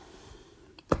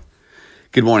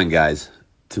Good morning, guys.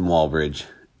 Tim Walbridge,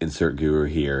 Insertguruhere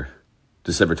here,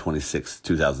 December 26th,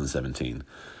 2017.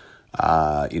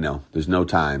 There's no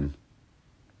time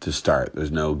to start.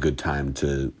 There's no good time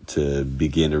to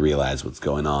begin to realize what's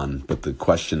going on. But the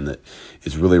question that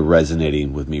is really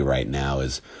resonating with me right now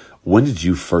is, when did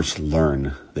you first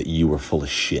learn that you were full of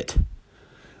shit?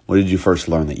 When did you first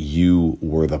learn that you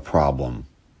were the problem?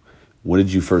 When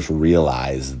did you first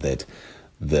realize that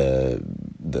the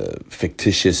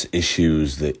fictitious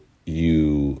issues that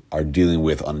you are dealing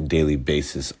with on a daily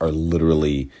basis are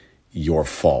literally your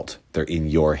fault? They're in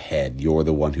your head. You're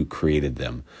the one who created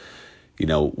them.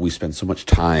 We spend so much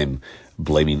time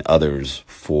blaming others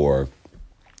for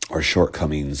our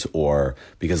shortcomings, or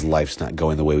because life's not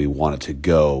going the way we want it to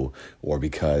go, or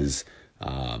because,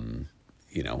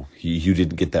 you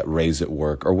didn't get that raise at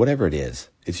work, or whatever it is.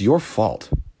 It's your fault.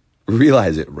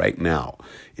 Realize it right now.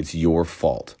 It's your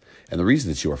fault. And the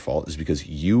reason it's your fault is because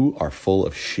you are full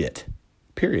of shit.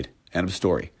 Period. End of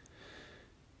story.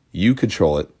 You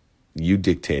control it. You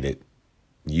dictate it.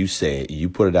 You say it. You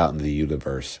put it out into the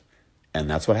universe. And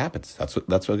that's what happens. That's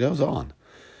what goes on.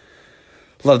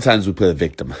 A lot of times we play the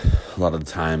victim. A lot of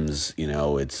times,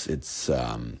 it's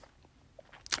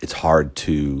hard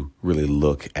to really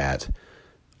look at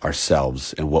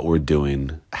ourselves and what we're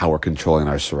doing, how we're controlling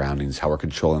our surroundings, how we're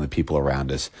controlling the people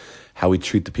around us, how we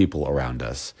treat the people around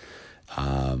us.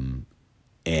 And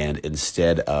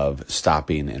instead of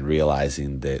stopping and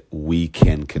realizing that we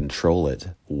can control it,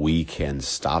 we can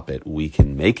stop it, we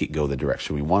can make it go the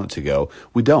direction we want it to go,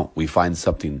 we don't. We find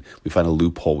something, we find a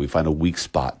loophole, we find a weak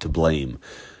spot to blame.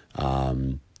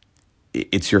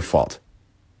 It's your fault.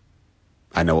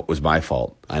 I know it was my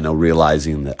fault. I know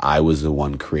realizing that I was the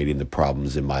one creating the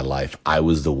problems in my life. I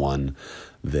was the one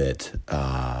that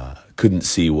couldn't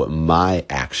see what my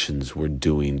actions were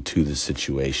doing to the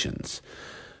situations.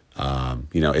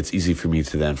 It's easy for me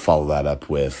to then follow that up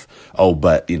with,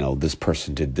 but this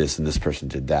person did this and this person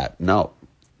did that. No,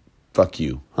 fuck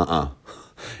you.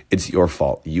 It's your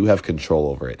fault. You have control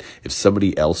over it. If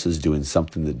somebody else is doing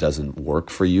something that doesn't work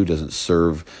for you, doesn't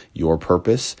serve your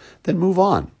purpose, then move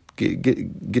on.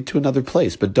 Get to another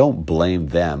place, but don't blame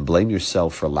them. Blame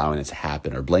yourself for allowing it to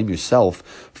happen, or blame yourself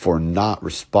for not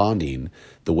responding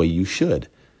the way you should.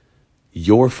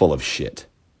 You're full of shit.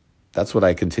 That's what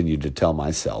I continue to tell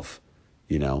myself.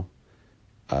 It's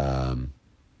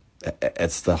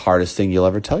the hardest thing you'll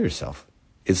ever tell yourself.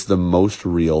 It's the most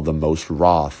real, the most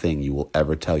raw thing you will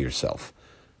ever tell yourself.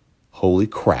 Holy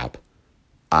crap,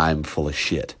 I'm full of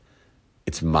shit.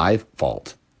 It's my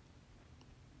fault.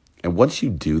 And once you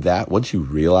do that, once you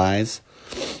realize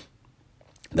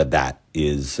that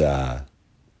is,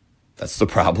 that's the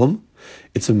problem,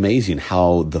 it's amazing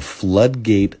how the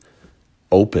floodgate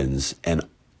opens and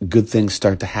good things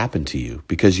start to happen to you,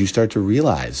 because you start to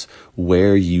realize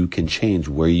where you can change,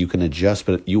 where you can adjust,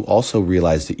 but you also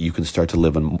realize that you can start to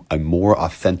live a more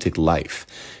authentic life.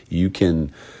 You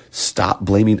can stop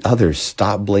blaming others,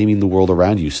 stop blaming the world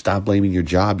around you, stop blaming your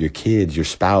job, your kids, your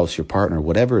spouse, your partner,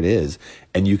 whatever it is,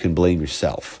 and you can blame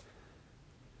yourself.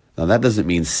 Now, that doesn't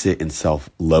mean sit in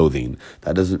self-loathing.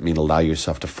 That doesn't mean allow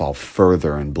yourself to fall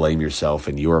further and blame yourself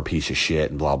and you're a piece of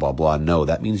shit and blah, blah, blah. No,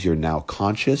 that means you're now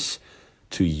conscious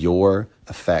to your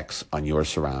effects on your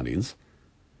surroundings.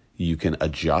 You can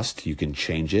adjust, you can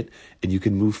change it, and you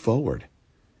can move forward.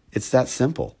 It's that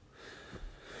simple.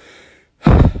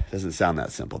 Doesn't sound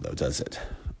that simple though, does it?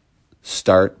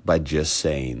 Start by just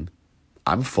saying,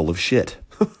 I'm full of shit.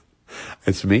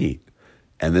 It's me.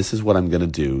 And this is what I'm going to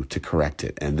do to correct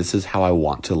it. And this is how I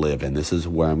want to live. And this is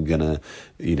where I'm going to,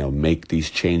 make these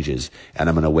changes. And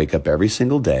I'm going to wake up every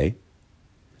single day.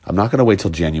 I'm not going to wait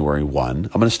till January 1.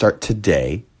 I'm going to start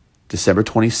today, December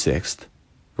 26th,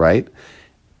 right?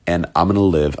 And I'm going to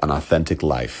live an authentic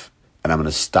life. And I'm going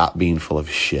to stop being full of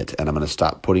shit. And I'm going to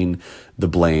stop putting the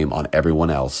blame on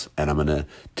everyone else. And I'm going to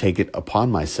take it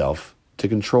upon myself to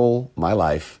control my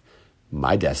life,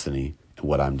 my destiny, and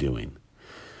what I'm doing.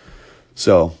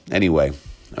 So anyway,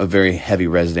 a very heavy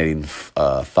resonating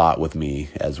thought with me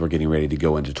as we're getting ready to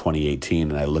go into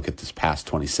 2018. And I look at this past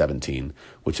 2017,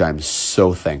 which I'm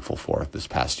so thankful for this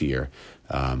past year.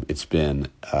 It's been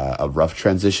a rough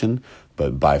transition,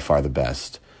 but by far the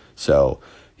best. So,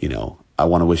 I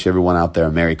want to wish everyone out there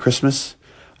a Merry Christmas.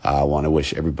 I want to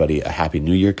wish everybody a Happy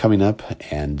New Year coming up,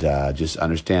 and just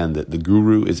understand that the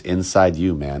guru is inside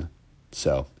you, man.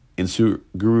 So,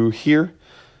 Insertguruhere here.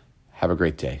 Have a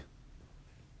great day.